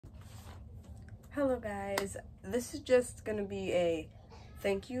Hello guys, this is just gonna be a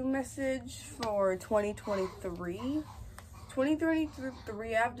thank you message for 2023.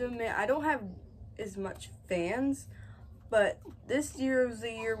 2023, I have to admit, I don't have as much fans, but this year was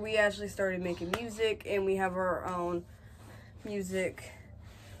the year we actually started making music, and we have our own music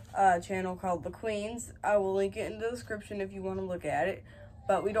channel called The Queens. I will link it in the description if you want to look at it,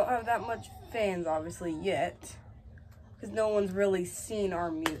 but we don't have that much fans obviously yet, because no one's really seen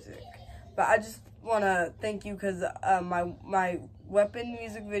our music. But I just want to thank you because my Weapon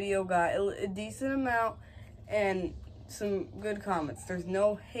music video got a decent amount and some good comments. There's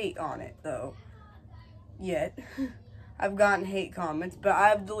no hate on it though yet. I've gotten hate comments, but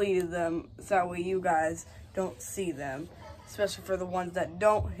I've deleted them so that way you guys don't see them, especially for the ones that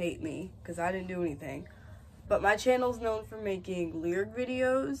don't hate me, because I didn't do anything. But my channel's known for making lyric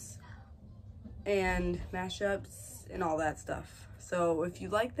videos and mashups and all that stuff. So if you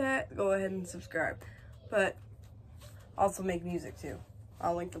like that, go ahead and subscribe. But also make music too.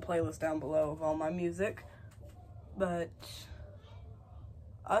 I'll link the playlist down below of all my music. But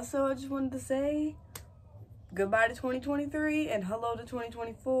also I just wanted to say goodbye to 2023 and hello to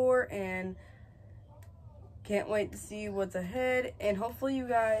 2024, and can't wait to see what's ahead. And hopefully you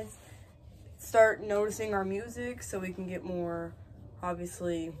guys start noticing our music so we can get more,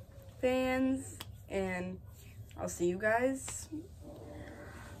 obviously, fans. And I'll see you guys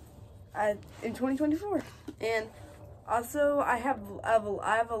in 2024. And also I have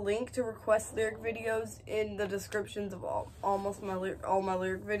a link to request lyric videos in the descriptions of all my lyric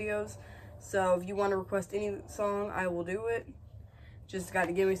videos. So if you want to request any song, I will do it. Just got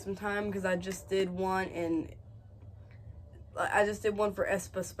to give me some time, because I just did one for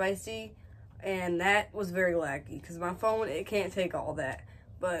Espa Spicy, and that was very laggy because my phone, it can't take all that.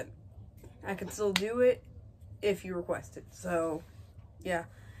 But I can still do it if you request it. So yeah,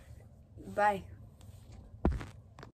 bye.